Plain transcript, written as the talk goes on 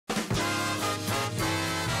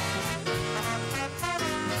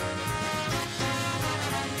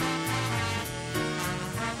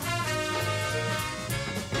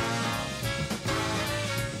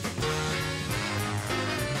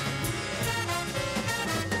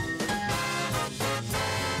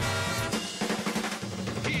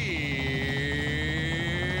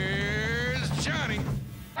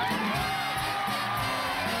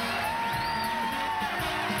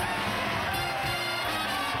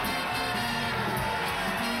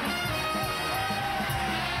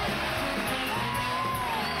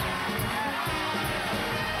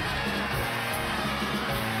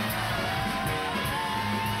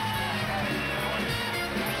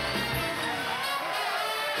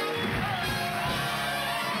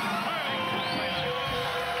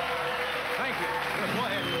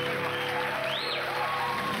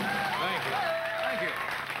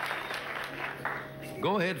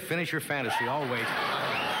ahead, finish your fantasy. I'll wait.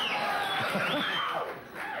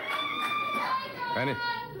 Fanny?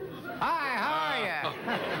 Hi, how are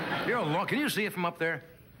you? You're a long... Can you see it from up there?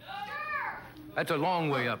 That's a long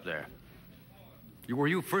way up there. Were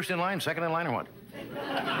you first in line, second in line, or what?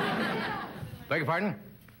 Beg your pardon?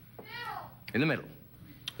 In the middle.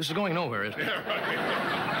 This is going nowhere, isn't it?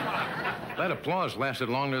 That applause lasted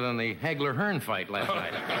longer than the Hagler-Hearn fight last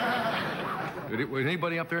night. Was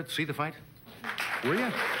anybody up there to see the fight? Were you?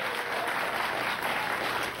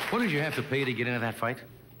 What did you have to pay to get into that fight?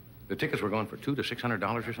 The tickets were going for $200 to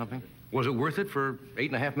 $600 or something. Was it worth it for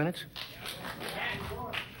 8.5 minutes?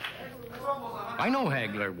 I know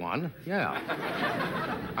Hagler won, yeah.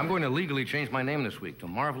 I'm going to legally change my name this week to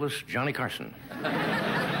Marvelous Johnny Carson.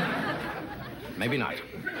 Maybe not.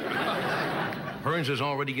 Hearns is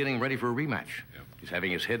already getting ready for a rematch. He's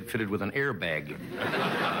having his head fitted with an airbag.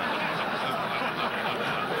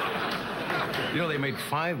 You know, they made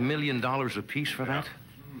 $5 million apiece for that?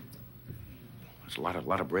 That's a lot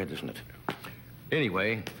of bread, isn't it?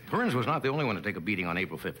 Anyway, Hearns was not the only one to take a beating on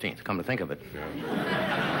April 15th, come to think of it.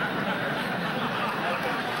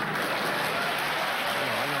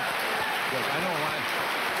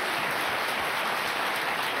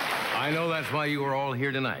 I know that's why you were all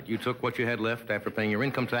here tonight. You took what you had left after paying your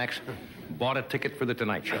income tax, bought a ticket for the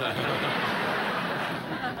Tonight Show.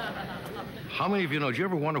 How many of you know, did you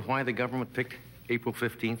ever wonder why the government picked April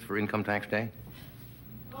 15th for Income Tax Day?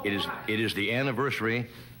 It is the anniversary,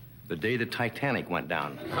 the day the Titanic went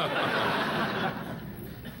down.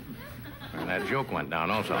 And that joke went down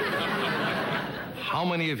also. How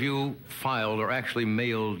many of you filed or actually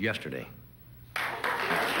mailed yesterday?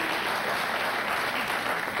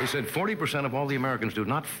 They said 40% of all the Americans do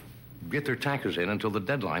not get their taxes in until the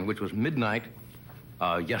deadline, which was midnight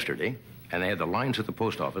yesterday, and they had the lines at the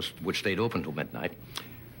post office, which stayed open till midnight.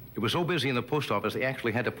 It was so busy in the post office, they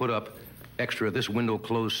actually had to put up extra "this window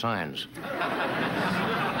closed" signs.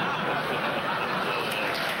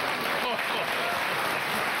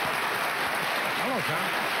 Hello, Tom.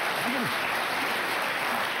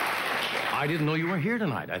 I didn't know you were here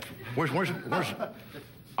tonight. Where's...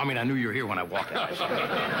 I mean, I knew you were here when I walked out.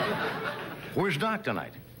 Where's Doc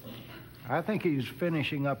tonight? I think he's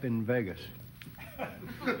finishing up in Vegas.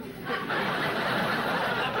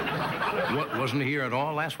 Wasn't he here at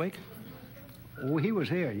all last week? Oh, he was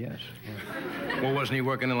here, yes. Well, wasn't he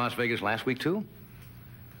working in Las Vegas last week, too?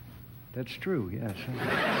 That's true, yes.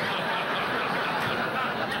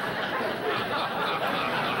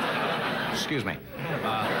 Excuse me.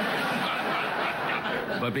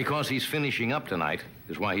 But because he's finishing up tonight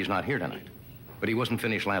is why he's not here tonight. But he wasn't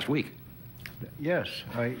finished last week. Yes.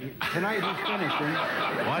 Tonight he's finished.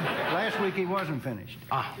 What? Last week he wasn't finished.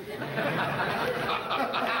 Ah.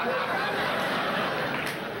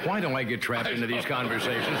 Why do I get trapped into these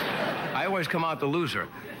conversations? I always come out the loser.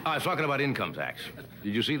 I was talking about income tax.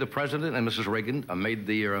 Did you see the President and Mrs. Reagan made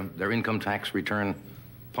their income tax return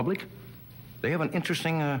public? They have an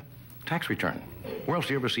interesting tax return. Where else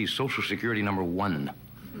do you ever see Social Security number 1?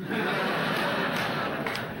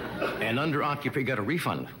 And under occupation, got a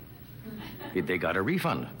refund. They got a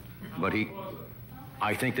refund. But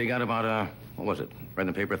I think they got about what was it? Read in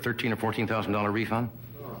the paper, $13,000 or $14,000 refund?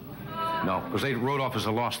 No, because they wrote off as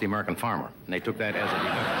a loss the American farmer, and they took that as a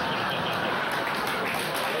deduction.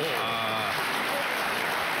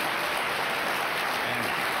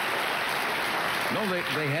 No,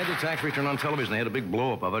 they had the tax return on television. They had a big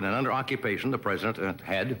blow-up of it, and under occupation, the president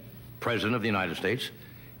had President of the United States,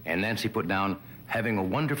 and Nancy put down, having a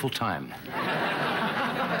wonderful time.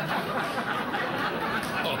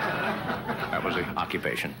 That was the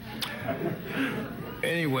occupation.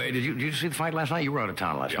 Anyway, did you see the fight last night? You were out of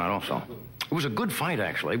town last night also. It was a good fight,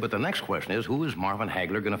 actually, but the next question is, who is Marvin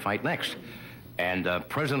Hagler going to fight next? And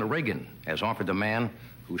President Reagan has offered the man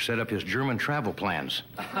who set up his German travel plans.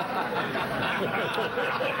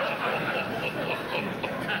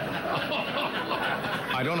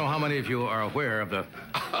 I don't know how many of you are aware of the...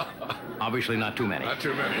 Obviously not too many. Not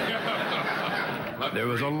too many. There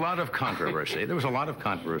was a lot of controversy. There was a lot of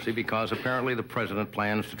controversy because apparently the president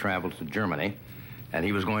plans to travel to Germany, and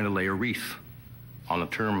he was going to lay a wreath on the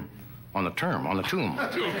tomb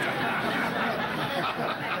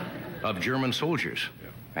of German soldiers.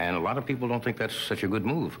 And a lot of people don't think that's such a good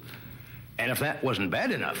move. And if that wasn't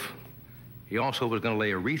bad enough, he also was going to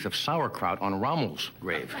lay a wreath of sauerkraut on Rommel's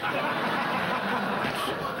grave.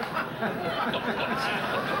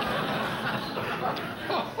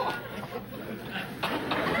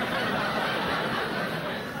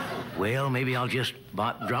 Well, maybe I'll just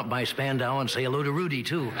drop by Spandau and say hello to Rudy,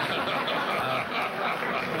 too.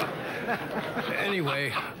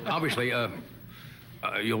 Anyway, obviously,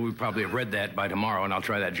 You'll probably have read that by tomorrow, and I'll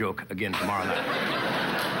try that joke again tomorrow night.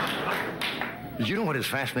 Did you know what is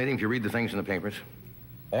fascinating if you read the things in the papers?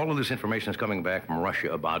 All of this information is coming back from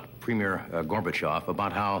Russia about Premier Gorbachev,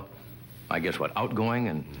 about how, I guess what, outgoing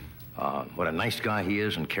and what a nice guy he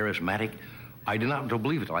is and charismatic. I did not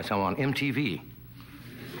believe it till I saw him on MTV.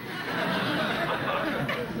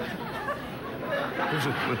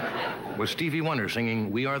 Was Stevie Wonder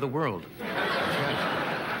singing We Are the World.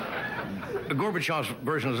 Gorbachev's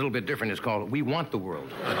version is a little bit different. It's called We Want the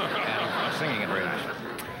World. And singing it very nice.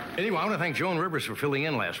 Anyway, I want to thank Joan Rivers for filling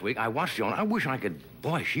in last week. I watched Joan. I wish I could...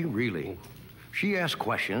 Boy, she asked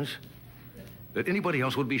questions that anybody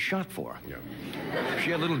else would be shot for. Yeah.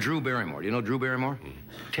 She had little Drew Barrymore. Do you know Drew Barrymore?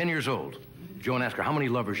 10 years old. Joan asked her, how many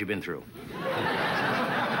lovers you been through?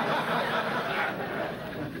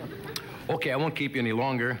 Okay, I won't keep you any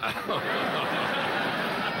longer.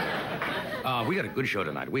 We got a good show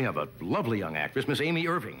tonight. We have a lovely young actress, Miss Amy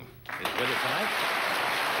Irving, is with us tonight.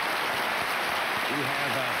 We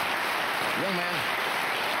have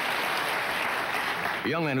a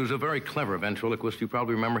young man who's a very clever ventriloquist. You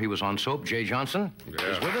probably remember he was on Soap. Jay Johnson is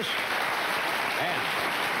with us. And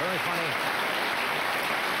very funny,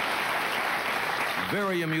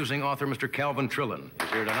 very amusing author, Mr. Calvin Trillin,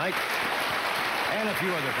 is here tonight. And a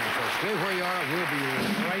few other things. So stay where you are. We'll be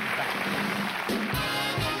right back.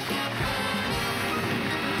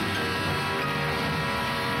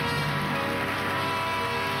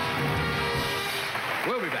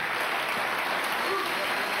 We'll be back.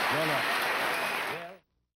 No. All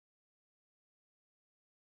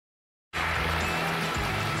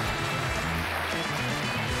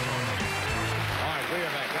right, we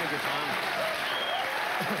are back. Thank you, Tom.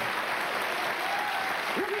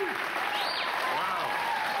 Wow.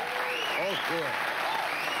 Oh, good.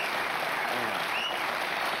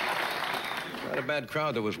 Not a bad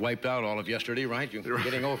crowd that was wiped out all of yesterday, right? You're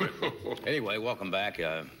getting over it. Anyway, welcome back.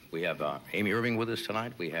 We have Amy Irving with us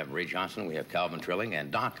tonight. We have Ray Johnson. We have Calvin Trilling.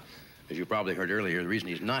 And Doc, as you probably heard earlier, the reason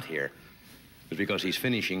he's not here is because he's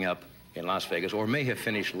finishing up in Las Vegas, or may have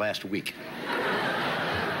finished last week.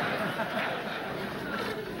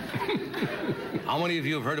 How many of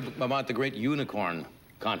you have heard about the great unicorn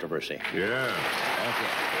controversy? Yeah. Okay.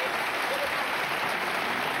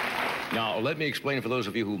 Now, let me explain for those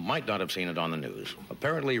of you who might not have seen it on the news.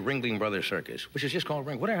 Apparently, Ringling Brothers Circus, which is just called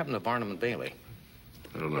Ring. What happened to Barnum and Bailey?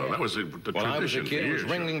 I don't know. That was the tradition. When I was a kid, it was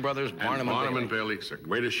Ringling Brothers, Barnum and Bailey. It's the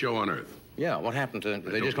greatest show on earth. Yeah, what happened to...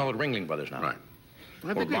 They just call it Ringling Brothers now. Right.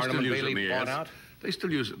 I think Barnum and Bailey bought out? They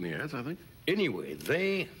still use it in the ads, I think. Anyway,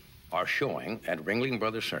 they are showing at Ringling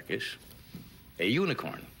Brothers Circus a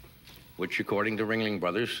unicorn, which, according to Ringling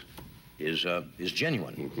Brothers, is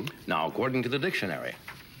genuine. Mm-hmm. Now, according to the dictionary,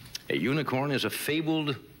 a unicorn is a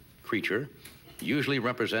fabled creature, usually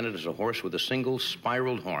represented as a horse with a single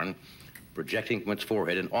spiraled horn projecting from its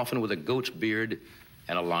forehead, and often with a goat's beard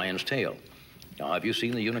and a lion's tail. Now, have you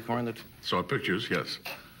seen the unicorn that... Saw pictures, yes.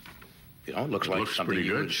 You know, it looks like something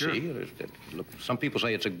you would sure. see. Some people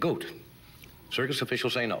say it's a goat. Circus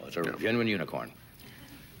officials say no, it's a genuine unicorn.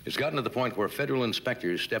 It's gotten to the point where federal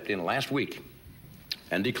inspectors stepped in last week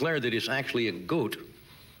and declared that it's actually a goat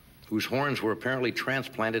whose horns were apparently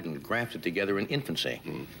transplanted and grafted together in infancy.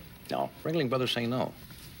 Now, Ringling Brothers say no.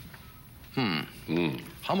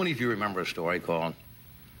 How many of you remember a story called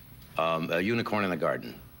A Unicorn in the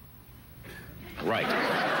Garden? Right.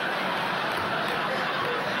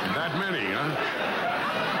 That many, huh?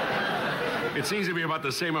 It seems to be about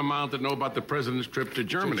the same amount that know about the president's trip to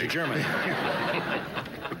Germany. To Germany.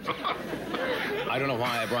 I don't know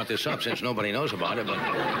why I brought this up, since nobody knows about it, but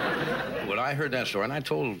when I heard that story, and I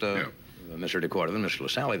told Mr. DeCordovan and Mr.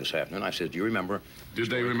 LaSalle this afternoon, I said, do you remember? Did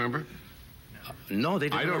they remember? No, they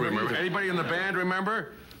didn't. I don't remember. Either. Anybody in the band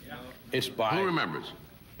remember? It's by... Who remembers?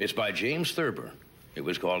 It's by James Thurber. It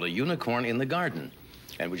was called A Unicorn in the Garden.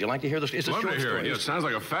 And would you like to hear this? It's a Love short to hear story. it. Yeah, it sounds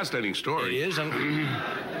like a fascinating story. It is, and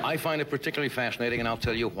I find it particularly fascinating, and I'll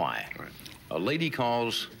tell you why. Right. A lady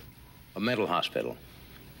calls a mental hospital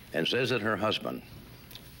and says that her husband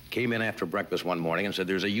came in after breakfast one morning and said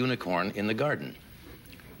there's a unicorn in the garden.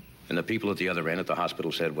 And the people at the other end at the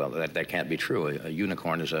hospital said, well, that can't be true. A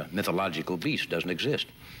unicorn is a mythological beast, doesn't exist.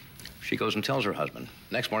 She goes and tells her husband.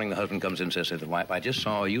 Next morning, the husband comes in and says to the wife, I just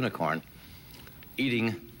saw a unicorn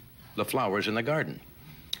eating the flowers in the garden.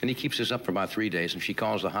 And he keeps this up for about 3 days, and she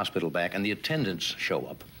calls the hospital back, and the attendants show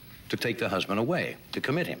up to take the husband away, to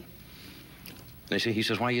commit him. And he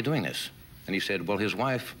says, why are you doing this? And he said, well,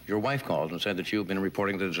 your wife called and said that you've been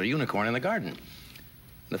reporting that there's a unicorn in the garden. And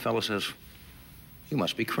the fellow says, you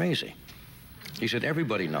must be crazy. He said,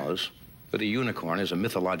 everybody knows that a unicorn is a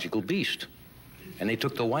mythological beast. And they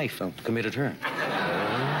took the wife and committed her.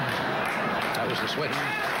 was the switch.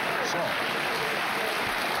 So,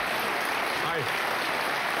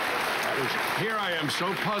 Here I am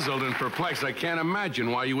so puzzled and perplexed, I can't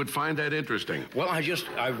imagine why you would find that interesting. well, I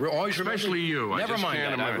always Especially you. Never mind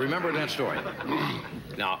that. I remember that story.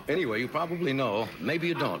 Now, anyway, you probably know, maybe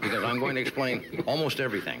you don't, because I'm going to explain almost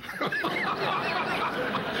everything.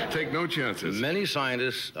 Take no chances. Many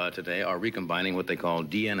scientists today are recombining what they call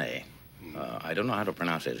DNA. I don't know how to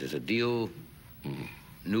pronounce it. Is it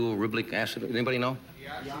deoxyribonucleic acid? Anybody know?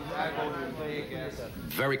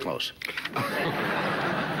 Very close.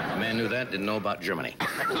 Man knew that, didn't know about Germany.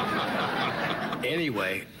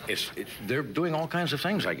 Anyway, they're doing all kinds of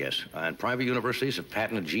things, I guess. And private universities have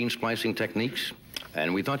patented gene splicing techniques.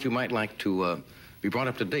 And we thought you might like to be brought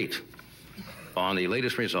up to date on the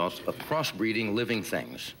latest results of crossbreeding living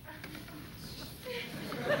things.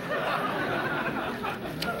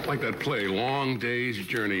 Like that play, Long Day's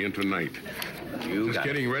Journey into Night. Just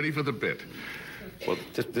getting ready for the bit. Well,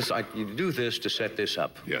 you do this to set this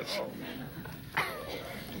up. Yes.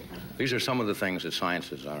 These are some of the things that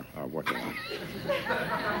scientists are working on.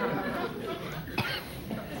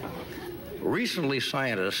 Recently,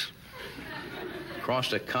 scientists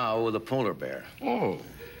crossed a cow with a polar bear. Oh.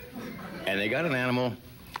 And they got an animal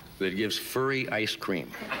that gives furry ice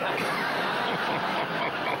cream.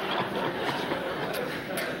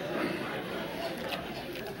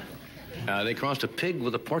 They crossed a pig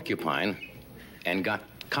with a porcupine and got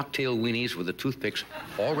cocktail weenies with the toothpicks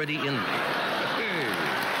already in them. Hey,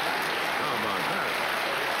 how about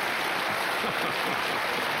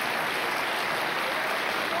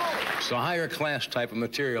that? It's a higher class type of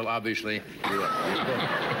material, obviously.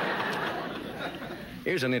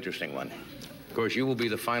 Here's an interesting one. Of course, you will be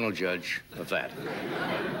the final judge of that.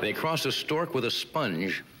 They crossed a stork with a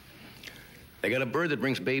sponge. They got a bird that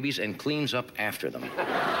brings babies and cleans up after them.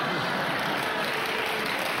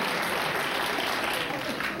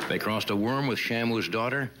 They crossed a worm with Shamu's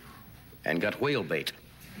daughter and got whale bait.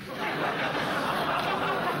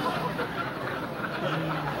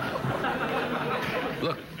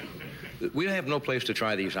 Look, we have no place to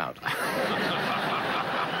try these out.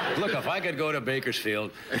 Look, if I could go to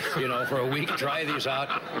Bakersfield, for a week, try these out,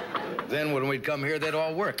 then when we'd come here, they'd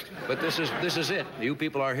all work. But this is it. You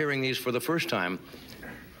people are hearing these for the first time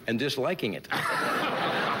and disliking it.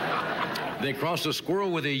 They crossed a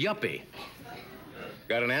squirrel with a yuppie.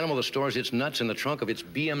 Got an animal that stores its nuts in the trunk of its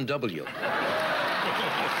BMW.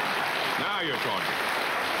 Now you're talking.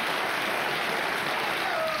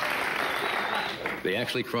 They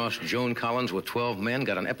actually crossed Joan Collins with 12 men,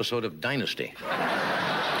 got an episode of Dynasty.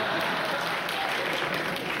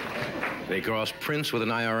 They crossed Prince with an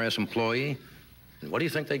IRS employee. And what do you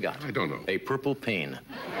think they got? I don't know. A purple pain.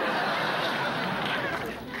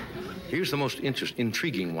 Here's the most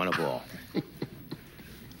intriguing one of all.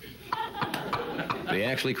 They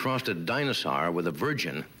actually crossed a dinosaur with a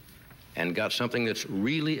virgin and got something that's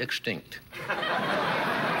really extinct.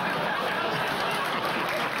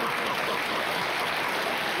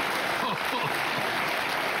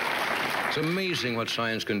 It's amazing what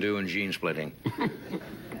science can do in gene splitting.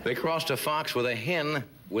 They crossed a fox with a hen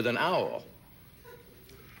with an owl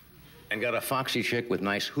and got a foxy chick with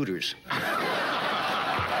nice hooters.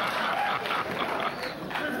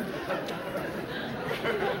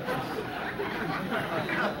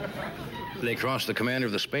 They crossed the commander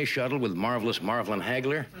of the space shuttle with marvelous Marvelyn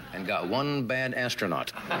Hagler and got one bad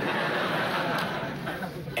astronaut.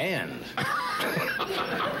 And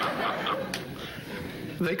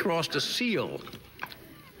they crossed a seal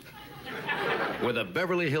with a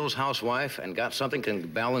Beverly Hills housewife and got something that can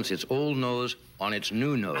balance its old nose on its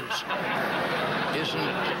new nose. Isn't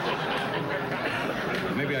it?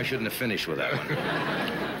 Maybe I shouldn't have finished with that one.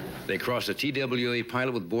 They crossed a TWA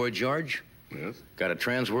pilot with Boy George. Yes. Got a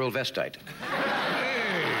Transworld Vestite.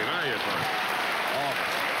 Hey, now you're talking.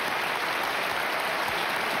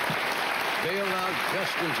 Bailed out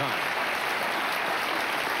just in time.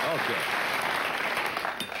 Okay.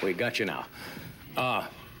 We got you now.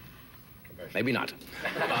 Maybe not.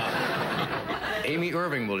 Amy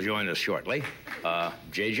Irving will join us shortly.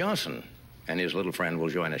 Jay Johnson and his little friend will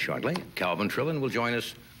join us shortly. Calvin Trillin will join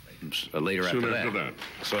us later Soon after after that.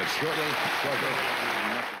 that. So it's shortly.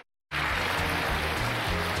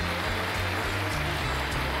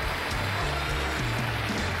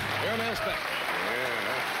 Airmail Spec.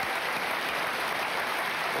 Yeah.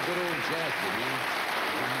 A good old Jack,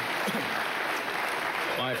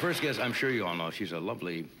 My first guest, I'm sure you all know, she's a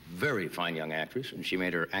lovely, very fine young actress, and she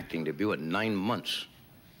made her acting debut at 9 months.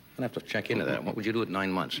 I'd have to check into that. What would you do at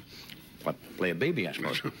 9 months? What, play a baby, I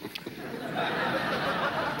suppose.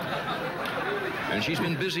 And she's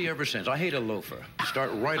been busy ever since. I hate a loafer.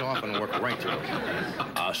 Start right off and work right through.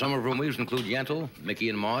 Some of her movies include Yentl, Mickey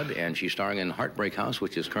and Maude, and she's starring in Heartbreak House,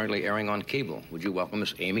 which is currently airing on cable. Would you welcome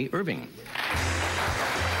Miss Amy Irving?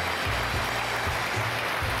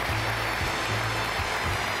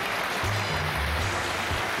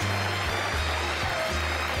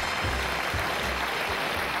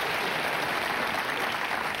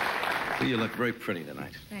 You look very pretty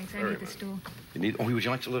tonight. Thanks. I need the stool. Oh, would you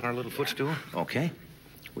like to look at our little footstool? Okay.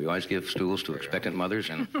 We always give stools to expectant mothers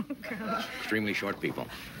and extremely short people.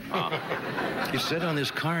 It said on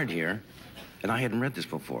this card here, and I hadn't read this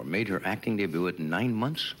before, made her acting debut at 9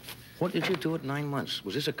 months. What did you do at 9 months?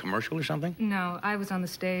 Was this a commercial or something? No, I was on the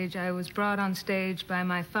stage. I was brought on stage by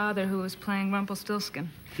my father, who was playing Rumpelstiltskin.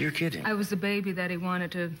 You're kidding. I was the baby that he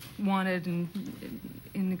wanted in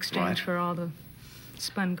exchange for all the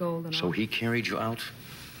spun gold and all. So he carried you out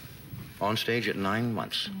on stage at 9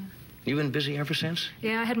 months. Yeah. You've been busy ever since?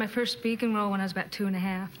 Yeah, I had my first speaking role when I was about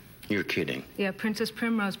 2.5. You're kidding. Yeah, Princess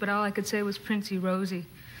Primrose, but all I could say was Princey Rosie.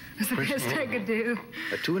 That's the best I could do.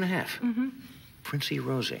 At 2.5? Mm-hmm. Princey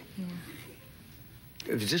Rosie.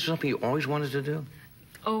 Yeah. Is this something you always wanted to do?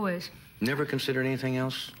 Always. Never considered anything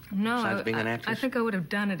else? No, besides being an actress? I think I would have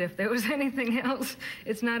done it if there was anything else.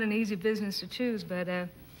 It's not an easy business to choose, but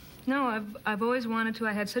no, I've always wanted to.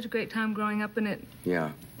 I had such a great time growing up in it.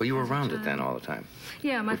 Yeah. Well, you were around it then all the time.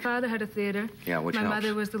 Yeah, my father had a theater. Yeah, which My helps.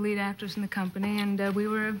 mother was the lead actress in the company, and we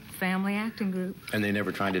were a family acting group. And they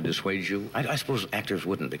never tried to dissuade you? I suppose actors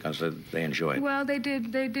wouldn't because they enjoy it. Well, they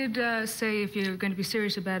did say if you're going to be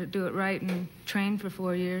serious about it, do it right, and train for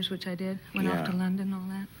 4 years, which I did. Went off to London, all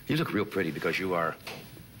that. You look real pretty because you are...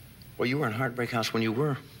 Well, you were in Heartbreak House when you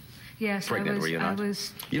were... Yes, pregnant, were you not? I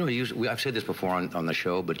was... You know, I've said this before on the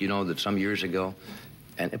show, but you know that some years ago,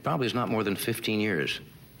 and it probably is not more than 15 years,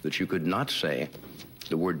 that you could not say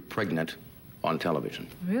the word pregnant on television.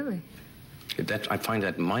 Really? I find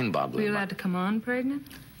that mind-boggling. Were you allowed to come on pregnant?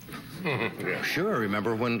 Sure,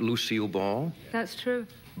 remember when Lucille Ball? That's true.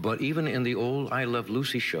 But even in the old I Love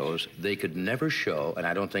Lucy shows, they could never show, and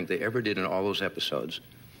I don't think they ever did in all those episodes,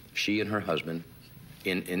 she and her husband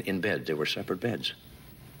in bed. They were separate beds.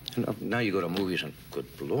 And now you go to movies and, good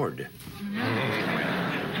Lord.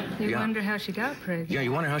 You wonder how she got pregnant. Yeah,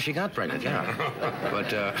 you wonder how she got pregnant, yeah.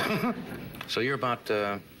 But, so you're about...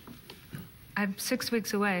 I'm 6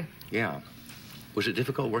 weeks away. Yeah. Was it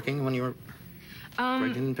difficult working when you were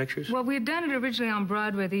pregnant in pictures? Well, we had done it originally on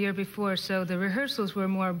Broadway the year before, so the rehearsals were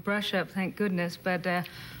more brush-up, thank goodness, but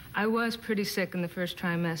I was pretty sick in the first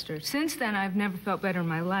trimester. Since then, I've never felt better in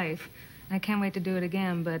my life. I can't wait to do it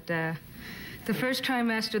again, but the first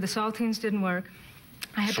trimester, the saltines didn't work.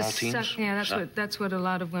 I had Saltines? to suck. Yeah, that's what a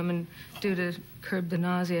lot of women do to curb the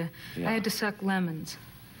nausea. Yeah. I had to suck lemons.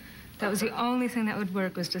 That was the only thing that would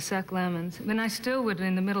work, was to suck lemons. Then I still would,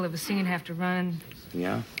 in the middle of a scene, have to run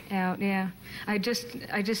Yeah? out. Yeah, I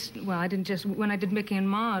didn't just. When I did Mickey and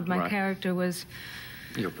Maude, my character was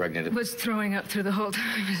You were pregnant. was throwing up through the whole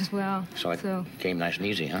time as well. So it came nice and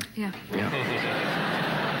easy, huh? Yeah. Yeah.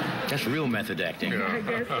 That's real method acting. I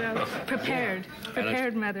guess so. Prepared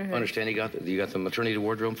motherhood. I understand you got the maternity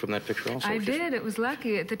wardrobe from that picture also? I did. It was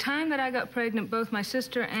lucky. At the time that I got pregnant, both my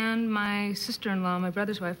sister and my sister-in-law, my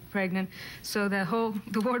brother's wife, were pregnant. So the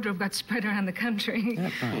wardrobe got spread around the country. Yeah,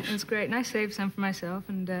 nice. It was great. And I saved some for myself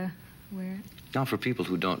and wear it. Now, for people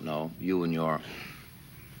who don't know, you and your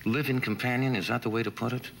live-in companion, is that the way to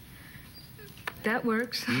put it? That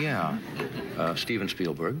works. Yeah. Steven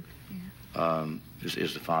Spielberg. Yeah.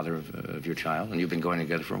 Is the father of your child, and you've been going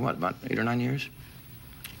together for what, about 8 or 9 years?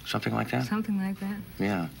 Something like that? Something like that.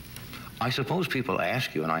 Yeah. I suppose people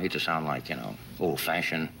ask you, and I hate to sound like,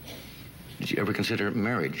 old-fashioned, did you ever consider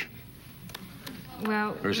marriage?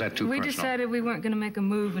 Well, Or is that too we personal? decided we weren't going to make a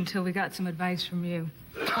move until we got some advice from you.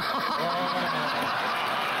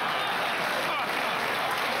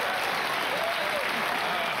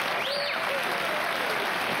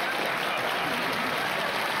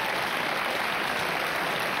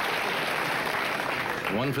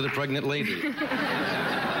 One for the pregnant lady.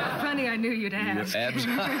 Funny, I knew you'd ask.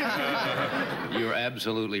 You're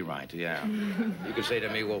absolutely right, yeah. You could say to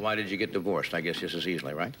me, well, why did you get divorced? I guess just as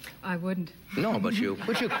easily, right? I wouldn't. No, but you...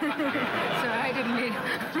 Sorry, I didn't mean...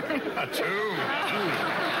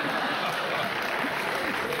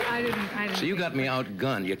 I didn't. So you got me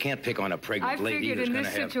outgunned. You can't pick on a pregnant I lady figured who's in going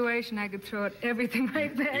this to have... situation I could throw everything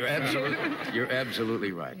right back. You're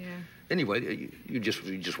absolutely right. Yeah. Anyway, you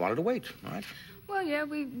just wanted to wait, right? Well, yeah,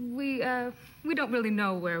 we don't really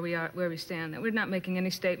know where we stand. We're not making any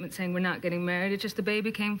statement saying we're not getting married. It's just the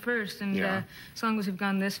baby came first, and Yeah. as long as we've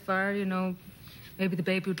gone this far, maybe maybe the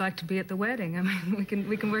baby would like to be at the wedding. I mean,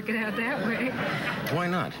 we can work it out that way. Why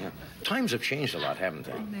not? Yeah. Times have changed a lot, haven't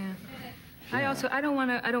they? Yeah. I don't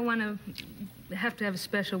want to have to have a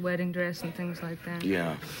special wedding dress and things like that.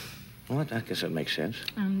 Yeah. Well, I guess that makes sense.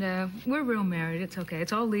 And we're real married. It's okay.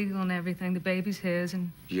 It's all legal and everything. The baby's his,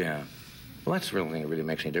 and... Yeah. Well, that's the real thing that really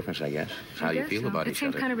makes any difference, I guess. It's how you feel about each other.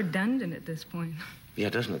 It seems kind of redundant at this point. Yeah,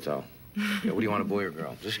 doesn't it, though? Yeah, what do you want, a boy or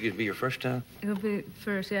girl? This could be your first child? It'll be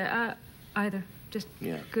first, yeah. Either. Just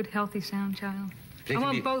good, healthy, sound child. I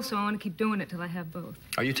want both, so I want to keep doing it till I have both.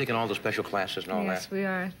 Are you taking all the special classes and all that? Yes, we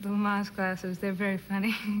are. The Lamaze classes, they're very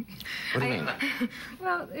funny. What do you mean?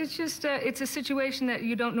 Well, it's just, it's a situation that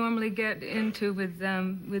you don't normally get into with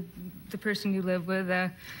the person you live with.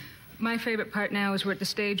 My favorite part now is we're at the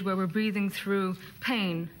stage where we're breathing through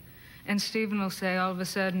pain. And Stephen will say, all of a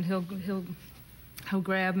sudden, he'll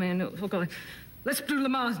grab me and he'll go like, let's do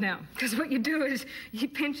Lamaze now. Because what you do is he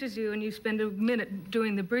pinches you and you spend a minute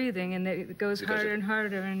doing the breathing and it goes harder and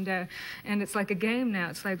harder and it's like a game now.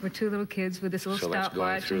 It's like we're two little kids with this little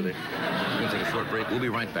stopwatch. We're going to take a short break. We'll be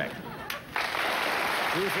right back.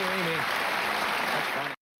 Two for Amy. That's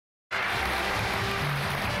fine.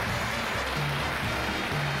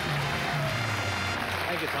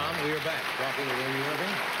 Thank you, Tom. We are back talking with Amy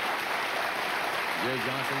Irving. Jay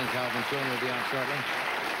Johnson and Calvin Tune will be out shortly.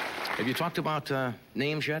 Have you talked about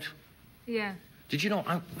names yet? Yeah. Did you know,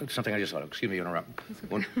 something I just thought of, excuse me, interrupt.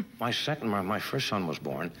 When my first son was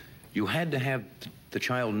born, you had to have the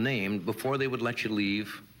child named before they would let you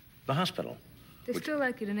leave the hospital. They still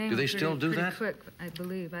like you to name Do they still do that? Quick, I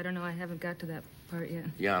believe. I don't know. I haven't got to that part yet.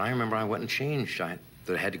 Yeah, and I remember I went and changed. I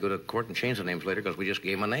had to go to court and change the names later because we just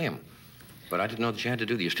gave them a name. But I didn't know that you had to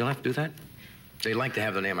do that. You still have to do that? They like to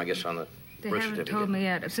have the name, I guess, on the They haven't told me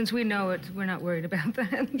yet. Since we know it, we're not worried about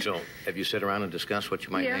that. So, have you sat around and discussed what you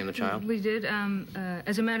might name the child? We did.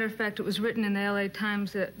 As a matter of fact, it was written in the L.A.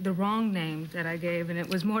 Times that the wrong name that I gave, and it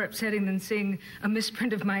was more upsetting than seeing a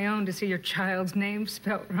misprint of my own to see your child's name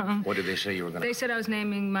spelt wrong. What did they say you were going to... They said I was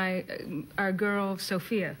naming our girl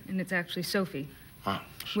Sophia, and it's actually Sophie. Huh.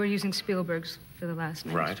 We're using Spielberg's for the last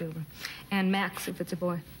name, right. Spielberg. And Max, if it's a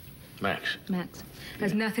boy. Max? Max.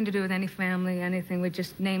 Has nothing to do with any family, anything. With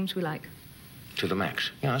just names we like. To the Max.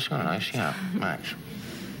 Yeah, that's kind of nice. Yeah, Max.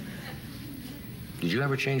 Did you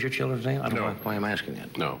ever change your children's name? I don't know why I'm asking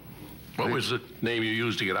that. No. What was the name you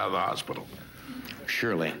used to get out of the hospital?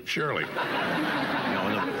 Shirley. Shirley. No.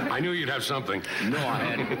 I knew you'd have something. No,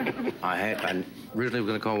 I originally was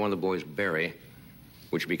going to call one of the boys Barry,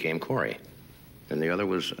 which became Corey. And the other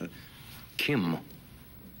was Kim.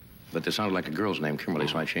 But they sounded like a girl's name, Kimberly,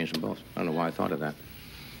 so I changed them both. I don't know why I thought of that.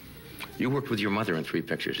 You worked with your mother in 3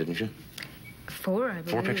 pictures, didn't you? 4, I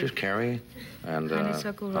believe. 4 pictures, Carrie and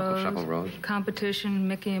Honeysuckle Rose, Competition,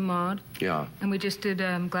 Mickey and Maude. Yeah. And we just did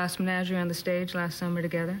Glass Menagerie on the stage last summer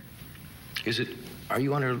together. Are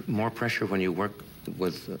you under more pressure when you work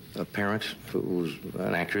with a parent who's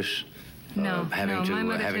an actress? No, having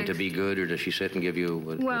to be good, or does she sit and give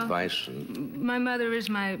you advice? My mother is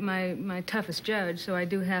my toughest judge, so I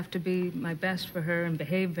do have to be my best for her and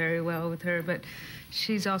behave very well with her, but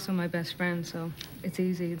she's also my best friend, so it's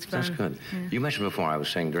easy, it's fun. That's good. Yeah. You mentioned before, I was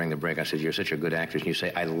saying during the break, I said, you're such a good actress, and you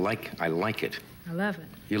say, I like it. I love it.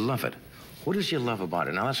 You love it. What does you love about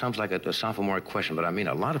it? Now, that sounds like a sophomoric question, but I mean,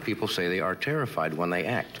 a lot of people say they are terrified when they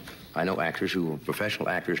act. I know actors who are professional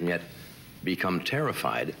actors and yet become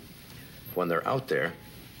terrified when they're out there.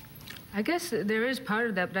 I guess there is part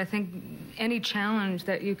of that, but I think any challenge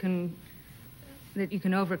that you can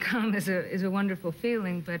overcome is a wonderful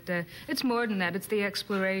feeling. But it's more than that. It's the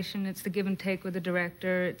exploration. It's the give and take with the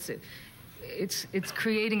director. It's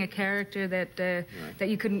creating a character that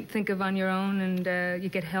you couldn't think of on your own, and you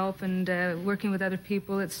get help, and working with other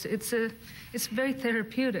people. It's very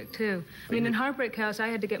therapeutic too. I mean, in Heartbreak House, I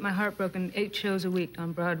had to get my heart broken 8 shows a week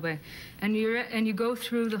on Broadway, and you go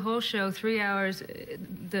through the whole show 3 hours.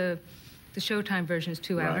 The Showtime version is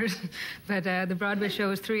 2 hours, but the Broadway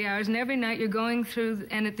show is 3 hours, and every night you're going through,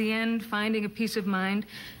 and at the end, finding a peace of mind,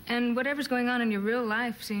 and whatever's going on in your real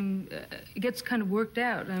life it gets kind of worked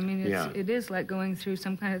out. I mean, it is like going through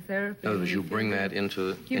some kind of therapy. In other words, you bring that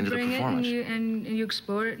into the performance. And you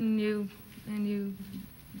explore it, and you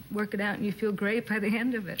work it out, and you feel great by the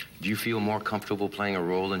end of it. Do you feel more comfortable playing a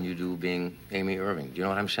role than you do being Amy Irving? Do you know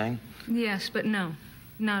what I'm saying? Yes, but no.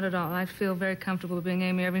 Not at all. I feel very comfortable being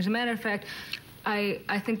Amy Irving. As a matter of fact, I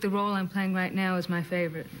think the role I'm playing right now is my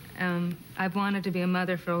favorite. I've wanted to be a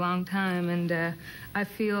mother for a long time, and I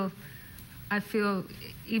feel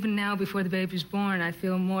even now, before the baby's born, I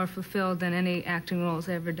feel more fulfilled than any acting roles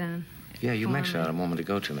I've ever done. Yeah, you mentioned that a moment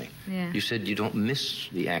ago to me. Yeah. You said you don't miss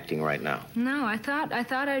the acting right now. No,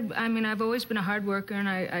 I've always been a hard worker, and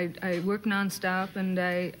I work nonstop, and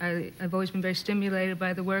I've always been very stimulated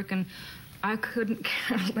by the work, and I couldn't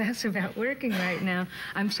care less about working right now.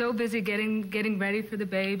 I'm so busy getting ready for the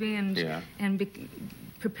baby and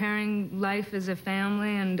preparing life as a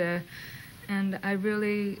family, and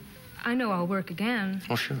I know I'll work again.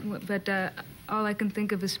 Oh, sure. But all I can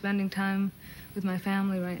think of is spending time with my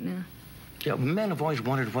family right now. Yeah, men have always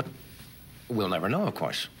wondered what... We'll never know, of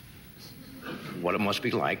course. What it must be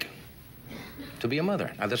like to be a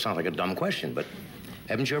mother. Now, that sounds like a dumb question, but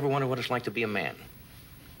haven't you ever wondered what it's like to be a man?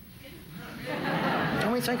 I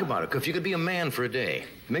mean, think about it. If you could be a man for a day,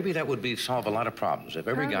 maybe that would solve a lot of problems. If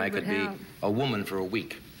every guy could be a woman for a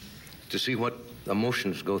week, to see what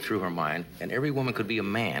emotions go through her mind, and every woman could be a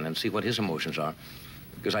man and see what his emotions are.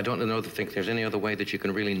 Because I don't think there's any other way that you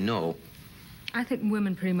can really know. I think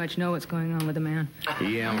women pretty much know what's going on with a man.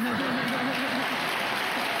 Yeah.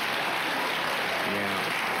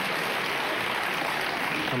 Yeah.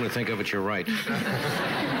 Come to think of it, you're right.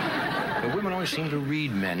 But women always seem to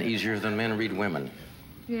read men easier than men read women.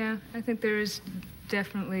 Yeah, I think there is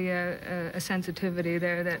definitely a sensitivity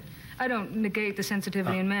there that... I don't negate the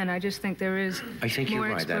sensitivity in men. I just think there is more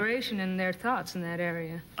exploration in their thoughts in that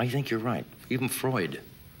area. I think you're right. Even Freud.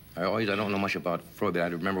 I don't know much about Freud, but I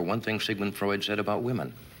remember one thing Sigmund Freud said about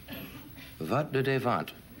women. What do they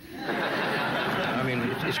want? I mean,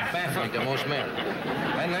 it's baffling to most men.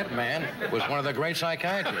 And that man was one of the great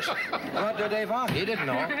psychiatrists. What do they want? He didn't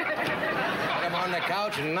know. Had him on the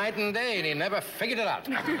couch night and day, and he never figured it out.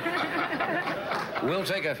 We'll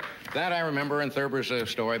take it. That I remember in Thurber's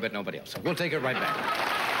story, but nobody else. We'll take it right back.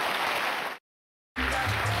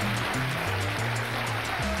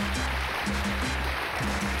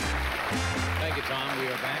 Thank you, Tom. We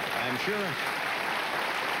are back.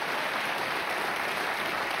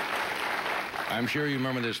 I'm sure you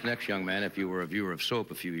remember this next young man if you were a viewer of Soap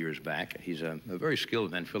a few years back. He's a very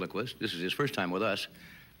skilled ventriloquist. This is his first time with us.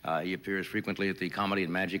 He appears frequently at the Comedy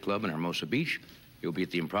and Magic Club in Hermosa Beach. He'll be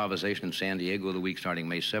at the Improvisation in San Diego the week starting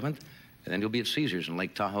May 7th. And then he'll be at Caesars in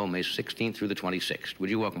Lake Tahoe May 16th through the 26th. Would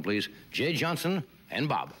you welcome, please, Jay Johnson and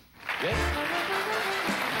Bob. Jay?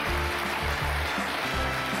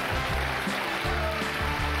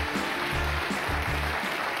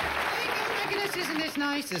 Isn't this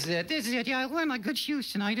nice? This is it. Yeah, I wore my good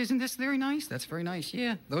shoes tonight. Isn't this very nice? That's very nice,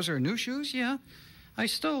 yeah. Those are new shoes, yeah. I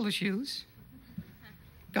stole the shoes.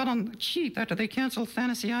 Got them cheap after they canceled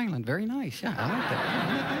Fantasy Island. Very nice, yeah. I like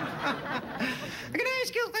that. Can I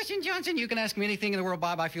ask you a question, Johnson? You can ask me anything in the world,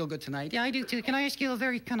 Bob. I feel good tonight. Yeah, I do, too. Can I ask you a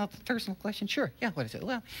very kind of personal question? Sure. Yeah, what is it?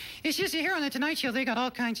 Well, it's just here on the Tonight Show, they got all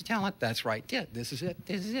kinds of talent. That's right. Yeah, this is it.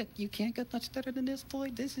 This is it. You can't get much better than this,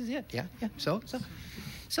 boy. This is it. Yeah.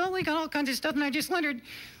 So we got all kinds of stuff, and I just wondered,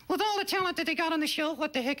 with all the talent that they got on the show,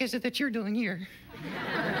 what the heck is it that you're doing here?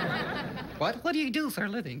 What? What do you do for a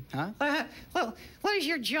living, huh? Well, what is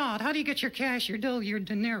your job? How do you get your cash, your dough, your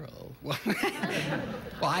dinero? Well,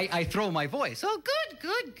 I throw my voice. Oh,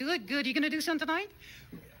 good. You gonna do something tonight?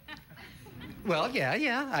 Well,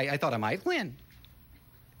 yeah. I thought I might win.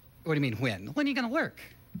 What do you mean, win? When are you gonna work?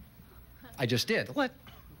 I just did. What?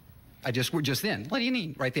 We're just then. What do you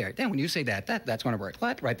mean? Right there. Then when you say that's gonna work.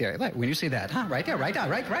 What? Right there. When you say that, huh? Right there. Right.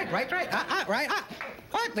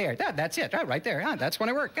 What? There. That's it. Right there. Huh? That's when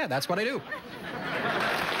I work. Yeah, that's what I do.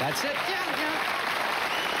 That's it. Yeah.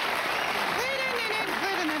 Wait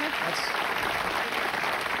a minute.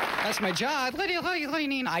 That's my job. What do you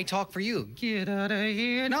mean? I talk for you. Get out of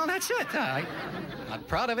here. No, that's it. I'm not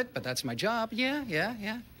proud of it, but that's my job. Yeah.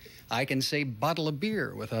 I can say bottle of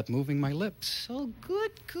beer without moving my lips. Oh,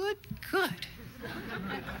 good.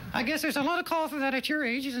 I guess there's a lot of call for that at your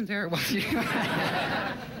age, isn't there? Well,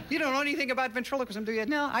 you don't know anything about ventriloquism, do you?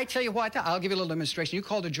 No, I tell you what, I'll give you a little demonstration. You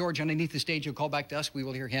call to George underneath the stage, you call back to us, we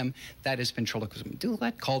will hear him. That is ventriloquism. Do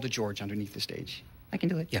that, call to George underneath the stage. I can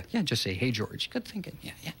do it. Yeah, just say, hey, George. Good thinking.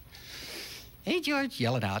 Yeah. Hey, George,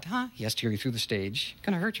 yell it out, huh? He has to hear you through the stage.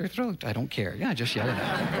 Gonna hurt your throat. I don't care. Yeah, just yell it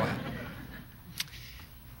out. Go ahead.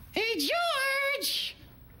 Hey, George!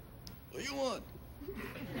 What do you want?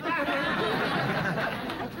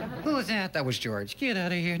 Who was that? That was George. Get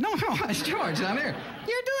out of here. No, it's George down there.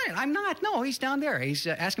 You're doing it. I'm not. No, he's down there. He's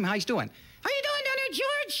ask him how he's doing. How you doing down there,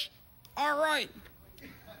 George? All right.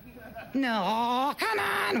 No, come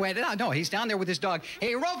on. Wait, no, he's down there with his dog.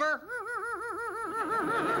 Hey, Rover.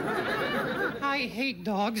 I hate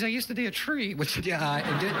dogs. I used to be a tree, which, yeah, I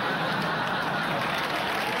did.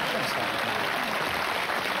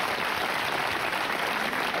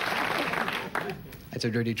 It's a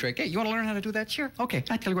dirty trick. Hey, you want to learn how to do that? Sure. Okay,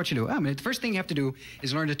 I'll tell you what you do. The first thing you have to do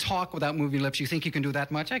is learn to talk without moving your lips. You think you can do that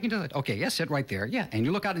much? I can do it. Okay, yes, sit right there. Yeah, and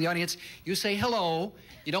you look out in the audience. You say hello.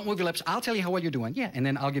 You don't move your lips. I'll tell you how well you're doing. Yeah, and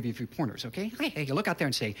then I'll give you a few pointers, okay? Hey, you look out there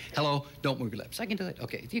and say hello. Don't move your lips. I can do it.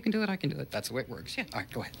 Okay, if you can do it, I can do it. That's the way it works. Yeah, all right,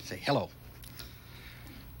 go ahead. Say hello.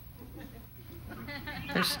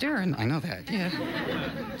 They're staring. I know that, yeah.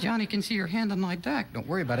 Johnny can see your hand on my back. Don't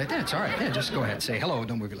worry about it. Yeah, it's all right. Yeah, just go ahead. Say hello.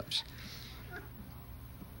 Don't move your lips.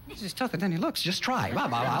 This is tougher than he looks. Just try.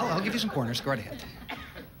 I'll give you some pointers. Go right ahead.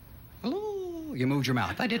 Hello. You moved your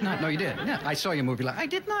mouth. I did not. No, you did. Yeah, I saw you move your lips. I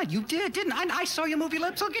did not. You did, didn't I? I saw you move your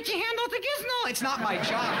lips. I'll get your hand off the gizmo. It's not my job.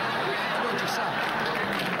 You have to do it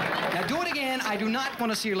yourself. Now, do it again. I do not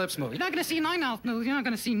want to see your lips move. You're not going to see my mouth move. You're not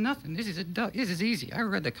going to see nothing. This is easy. I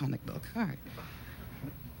read the comic book. All right.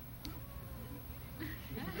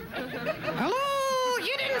 Hello?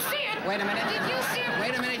 You didn't see it. Wait a minute. Did you see it?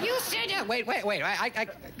 Wait a minute. You said it. Wait.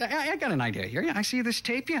 I got an idea here. Yeah, I see this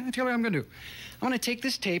tape. Yeah, I'll tell you what I'm going to do. I'm going to take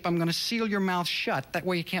this tape. I'm going to seal your mouth shut. That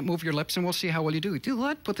way you can't move your lips, and we'll see how well you do. Do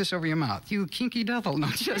what? Put this over your mouth. You kinky devil. No,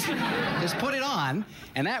 just put it on.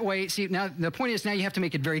 And that way, see, now the point is now you have to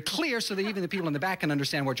make it very clear so that even the people in the back can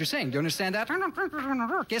understand what you're saying. Do you understand that?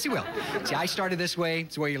 Yes, you will. See, I started this way.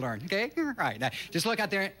 It's the way you learn. Okay? All right. Now, just look out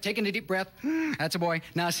there. Take in a deep breath. That's a boy.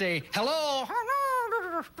 Now say, hello.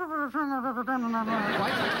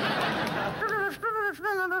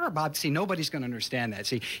 Bob, see, nobody's going to understand that.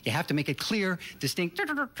 See, you have to make it clear, distinct. What?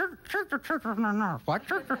 I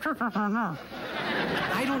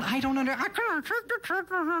don't understand.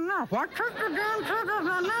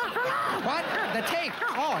 What? The tape.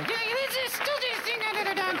 Oh, yeah, this is stupidest thing I've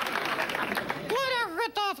ever done. What a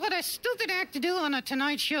rip-off. What a stupid act to do on a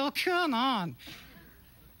Tonight Show. Come on.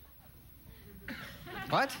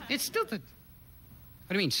 What? It's stupid.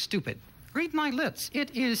 What do you mean, stupid? Read my lips.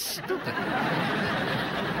 It is stupid.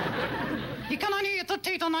 You come on here, you put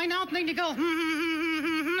tape on my mouth, and then you go,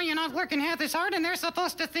 you're not working half as hard, and they're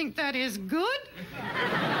supposed to think that is good?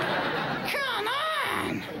 Come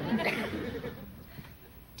on!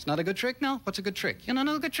 It's not a good trick, no? What's a good trick? You know,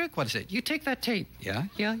 no good trick? What is it? You take that tape. Yeah,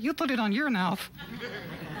 you put it on your mouth.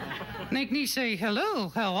 Make me say, hello,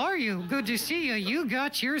 how are you? Good to see you. You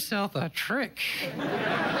got yourself a trick.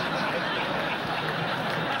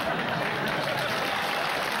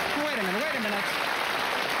 Wait a minute.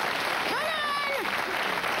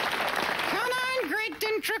 Come on, great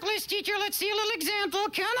and trickless teacher. Let's see a little example.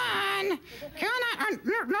 Come on.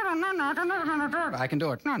 No. I can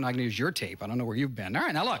do it. No, I'm not going to use your tape. I don't know where you've been. All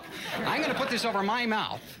right, now look. I'm going to put this over my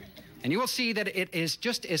mouth. And you will see that it is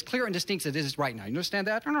just as clear and distinct as it is right now. You understand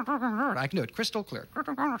that? I can do it crystal clear. All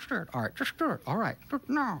right, just do it. All right.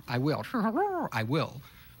 No, I will. I will.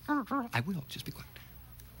 Just be quiet.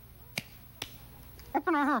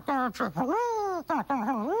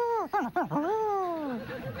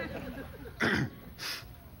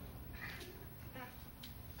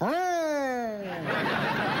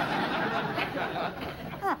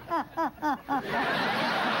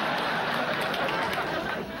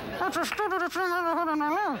 That's the stupidest thing I ever heard in my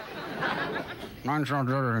life. Mine sounds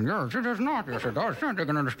better than yours. It does not. Yes, it does. They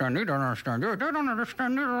can understand. They don't understand you. They don't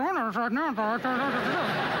understand neither one of us right now.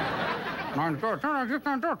 Mine's good. You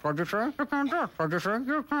can't do it. What did you say? You can't do it. What did you say?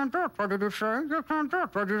 You can't do it. What did you say? You can't do it.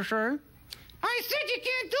 What did you say? I said you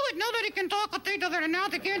can't do it. Nobody can talk with each other, and now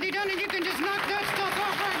they can't be done, and you can just knock that stuff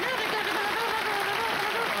off right now.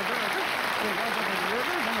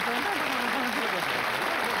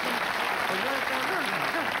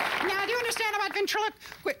 Now, do you understand about ventriloquism?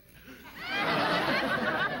 Quit.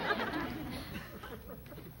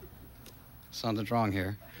 Something's wrong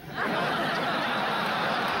here.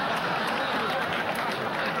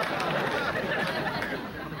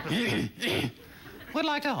 Would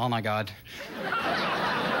like to. Oh, my God.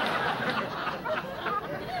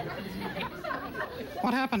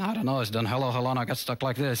 What happened? I don't know. It's done hello, and I got stuck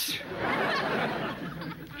like this.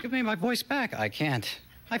 Give me my voice back. I can't.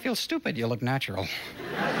 I feel stupid. You look natural.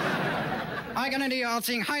 I gonna do. I'll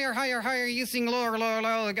sing higher, higher, higher. You sing lower, lower,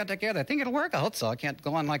 lower. We got together. I think it'll work. I hope so. I can't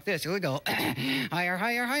go on like this. Here we go. Higher,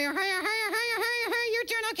 higher, higher, higher, higher, higher, higher. Your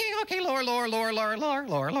turn. Okay. Lower, lower, lower, lower, lower,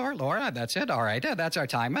 lower, lower, lower. That's it. All right. That's our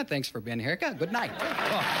time. Thanks for being here. Good night. Oh,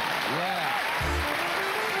 yeah.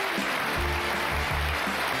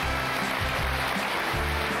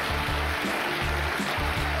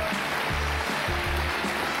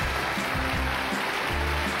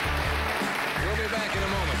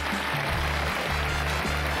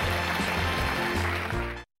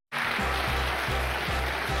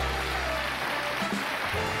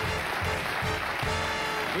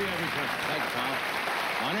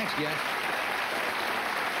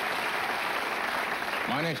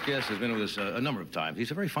 My next guest has been with us a number of times.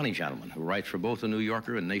 He's a very funny gentleman who writes for both The New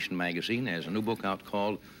Yorker and Nation magazine. Has a new book out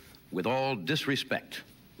called With All Disrespect.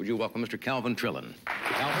 Would you welcome Mr. Calvin Trillin?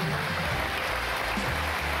 Calvin?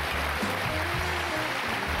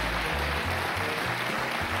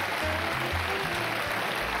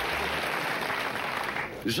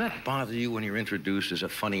 Does that bother you when you're introduced as a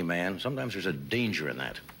funny man? Sometimes there's a danger in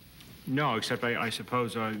that. No, except I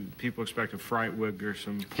suppose people expect a fright wig or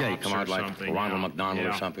some Yeah, you come out like something, Ronald McDonald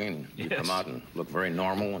or something, and you Yes. come out and look very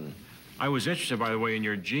normal. And I was interested, by the way, in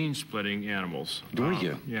your gene-splitting animals. Were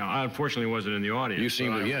you? Yeah, I unfortunately wasn't in the audience. you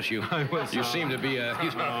seem to, yes, you seem to be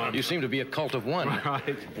a you seem to be a cult of one.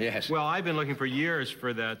 Right. Yes. Well, I've been looking for years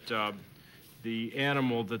for that the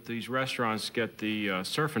animal that these restaurants get the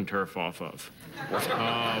surf and turf off of.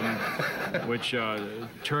 Which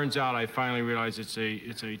turns out I finally realized it's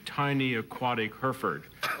a tiny aquatic Hereford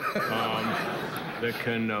that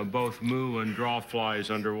can both moo and draw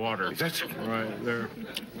flies underwater. That's Right, they're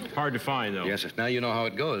hard to find though. yes. Now you know how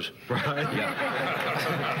it goes. Right. Yeah.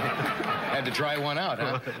 Had to try one out,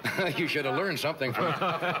 huh? You should have learned something from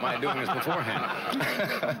my doing this beforehand.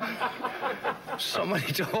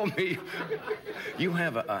 Somebody told me you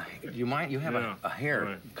have a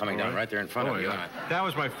hair coming down right there in front of you. Yeah. That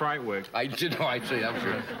was my fright wig. I did know. I'd say that was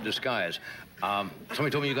your disguise. Somebody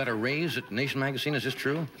told me you got a raise at Nation magazine. Is this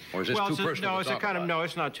true, or is this too personal? No,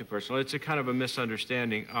 it's not too personal. It's a kind of a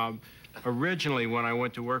misunderstanding. Originally, when I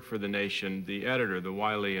went to work for the Nation, the editor, the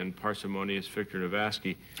wily and parsimonious Victor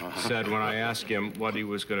Navasky, said when I asked him what he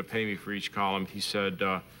was going to pay me for each column, he said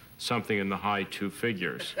something in the high two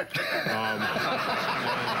figures.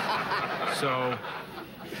 So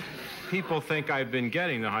people think I've been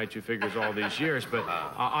getting the high two figures all these years, but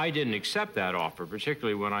I didn't accept that offer,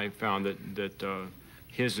 particularly when I found that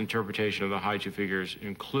his interpretation of the high two figures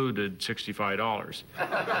included $65.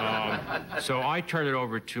 So I turned it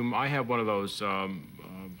over to, I have one of those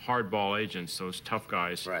hardball agents, those tough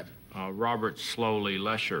guys. Right. Robert Slowly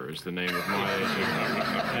Lesher is the name of my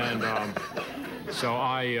agent. And so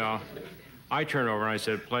I turned over and I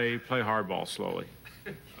said, play hardball slowly.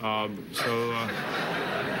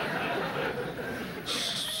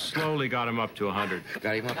 Slowly got him up to 100.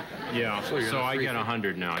 Got him up? Yeah, so I get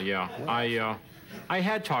 100 now, yeah. I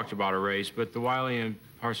had talked about a raise, but the wily and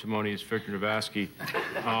parsimonious Victor Navasky...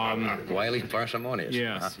 Wily and parsimonious.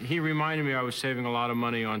 Yes. He reminded me I was saving a lot of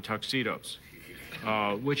money on tuxedos,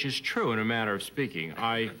 which is true in a manner of speaking.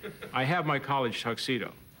 I have my college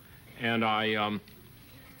tuxedo, and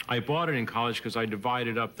I bought it in college because I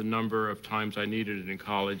divided up the number of times I needed it in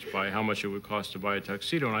college by how much it would cost to buy a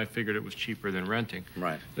tuxedo, and I figured it was cheaper than renting.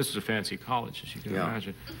 Right. This is a fancy college, as you can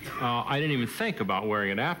imagine. I didn't even think about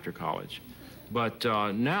wearing it after college, but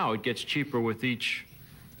now it gets cheaper with each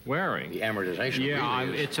wearing. The amortization. Yeah,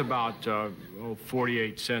 really is. it's about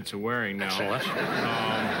 48 cents a wearing now.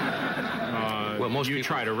 Well, most you people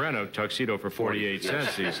try to rent a tuxedo for 48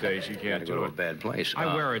 cents these days, you can't go do to it. a bad place.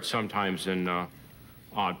 I wear it sometimes in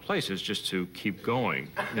odd places just to keep going.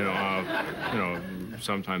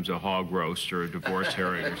 Sometimes a hog roast or a divorce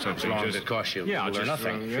hearing or something. As long as it costs you little or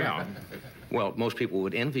nothing. Yeah. Well, most people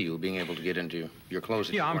would envy you being able to get into your clothes.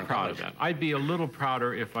 Yeah, I'm proud of that. I'd be a little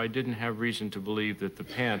prouder if I didn't have reason to believe that the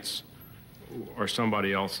pants are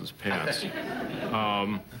somebody else's pants.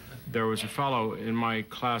 There was a fellow in my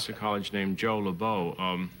class at college named Joe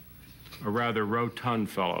LeBeau, a rather rotund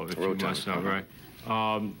fellow, if you must know, right?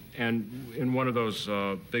 And in one of those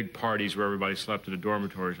big parties where everybody slept in a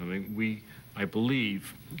dormitory or something, we, I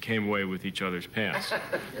believe, came away with each other's pants.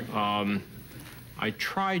 I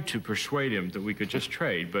tried to persuade him that we could just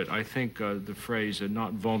trade, but I think the phrase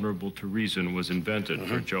 "not vulnerable to reason" was invented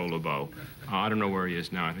for Joe LeBeau. I don't know where he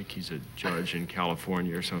is now. I think he's a judge in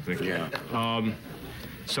California or something. Yeah.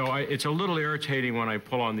 So it's a little irritating when I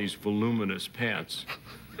pull on these voluminous pants.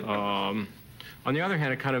 On the other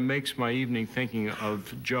hand, it kind of makes my evening thinking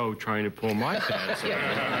of Joe trying to pull my pants.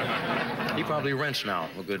 He probably rents now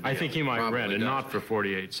a good deal. I think he might Probably rent, and does. not for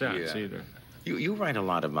 48 cents either. You write a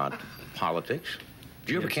lot about politics.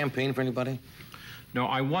 Do you ever campaign for anybody? No,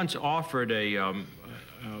 I once offered a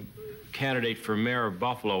candidate for mayor of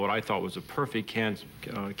Buffalo what I thought was a perfect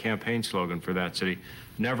campaign slogan for that city: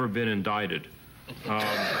 "Never been indicted."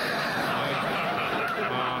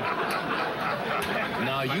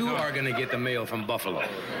 Now you are going to get the mail from Buffalo.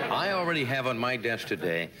 I already have on my desk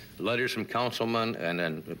today letters from councilmen and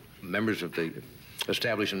then members of the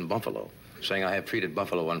establishment in Buffalo saying I have treated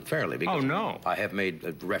Buffalo unfairly. Because I have made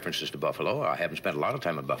references to Buffalo. I haven't spent a lot of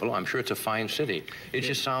time in Buffalo. I'm sure it's a fine city. It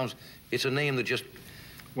just sounds, it's a name that just,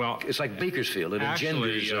 well, it's like Bakersfield. It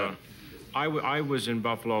engenders... I was in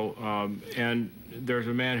Buffalo, and there's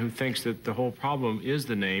a man who thinks that the whole problem is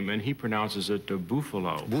the name, and he pronounces it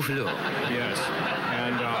Buffalo. Buffalo. Yes.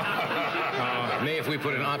 And May if we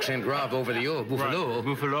put an accent grave over the O. Buffalo. Right,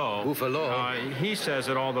 Buffalo. Buffalo. He says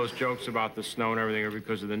that all those jokes about the snow and everything are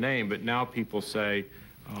because of the name, but now people say,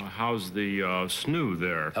 how's the snoo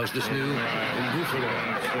there? How's the snoo in Buffalo?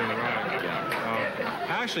 Right.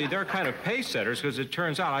 Actually, they're kind of pace setters, because it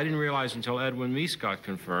turns out, I didn't realize until Edwin Meese got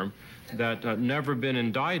confirmed, that never been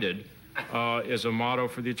indicted is a motto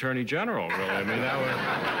for the Attorney General, really. I mean, that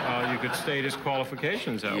would, you could state his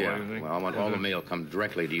qualifications that way. I think. Well, I want all the mail come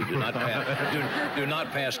directly to you. Do not pass, do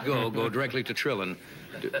not pass go. Go directly to Trillin.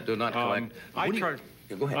 Do not collect.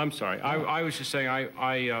 Go ahead. I'm sorry. I was just saying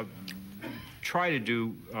I try to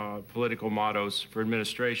do political mottos for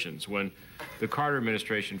administrations. When the Carter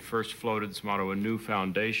administration first floated this motto, a new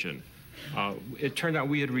foundation, it turned out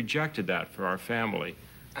we had rejected that for our family.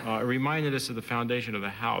 It reminded us of the foundation of the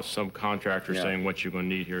house, some contractor saying what you're going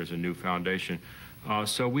to need here is a new foundation.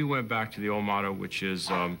 So we went back to the old motto, which is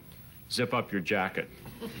zip up your jacket.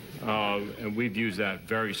 And we've used that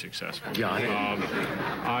very successfully.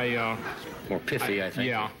 Yeah, more pithy, I think.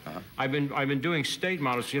 Yeah. I've been doing state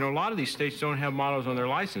mottos. You know, a lot of these states don't have mottos on their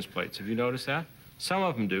license plates. Have you noticed that? Some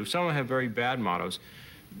of them do. Some of them have very bad mottos.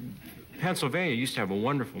 Pennsylvania used to have a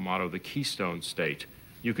wonderful motto, the Keystone State.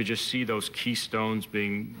 You could just see those keystones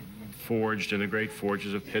being forged in the great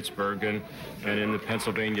forges of Pittsburgh and in the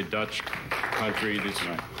Pennsylvania Dutch country, these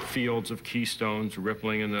fields of keystones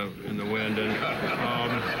rippling in the wind. And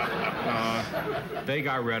they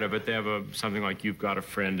got rid of it. They have something like "You've got a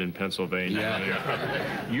friend in Pennsylvania."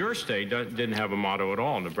 Yeah. Your state didn't have a motto at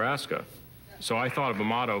all, Nebraska. So I thought of a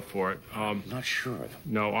motto for it. Not sure.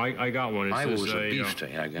 No, I got one. Iowa was a beef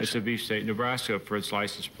state, I guess. It's a beef state. Nebraska, for its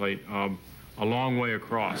license plate, a long way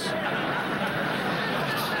across. Nice,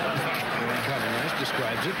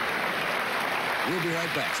 describes it. We'll be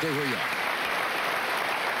right back. Stay where you are.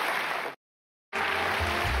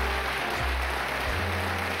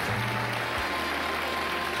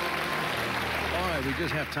 All right, we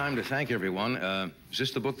just have time to thank everyone. Is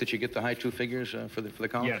this the book that you get the high two figures for the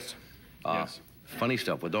column? Yes. Yes. Funny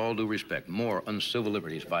stuff, with all due respect. More Uncivil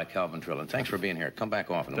Liberties by Calvin Trillin. Thanks for being here. Come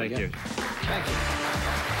back often. Thank you. Thank you.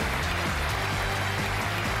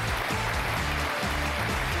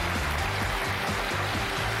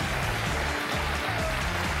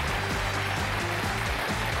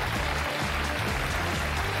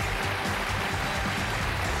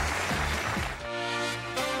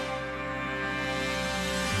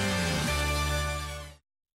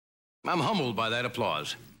 I'm humbled by that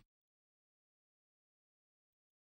applause.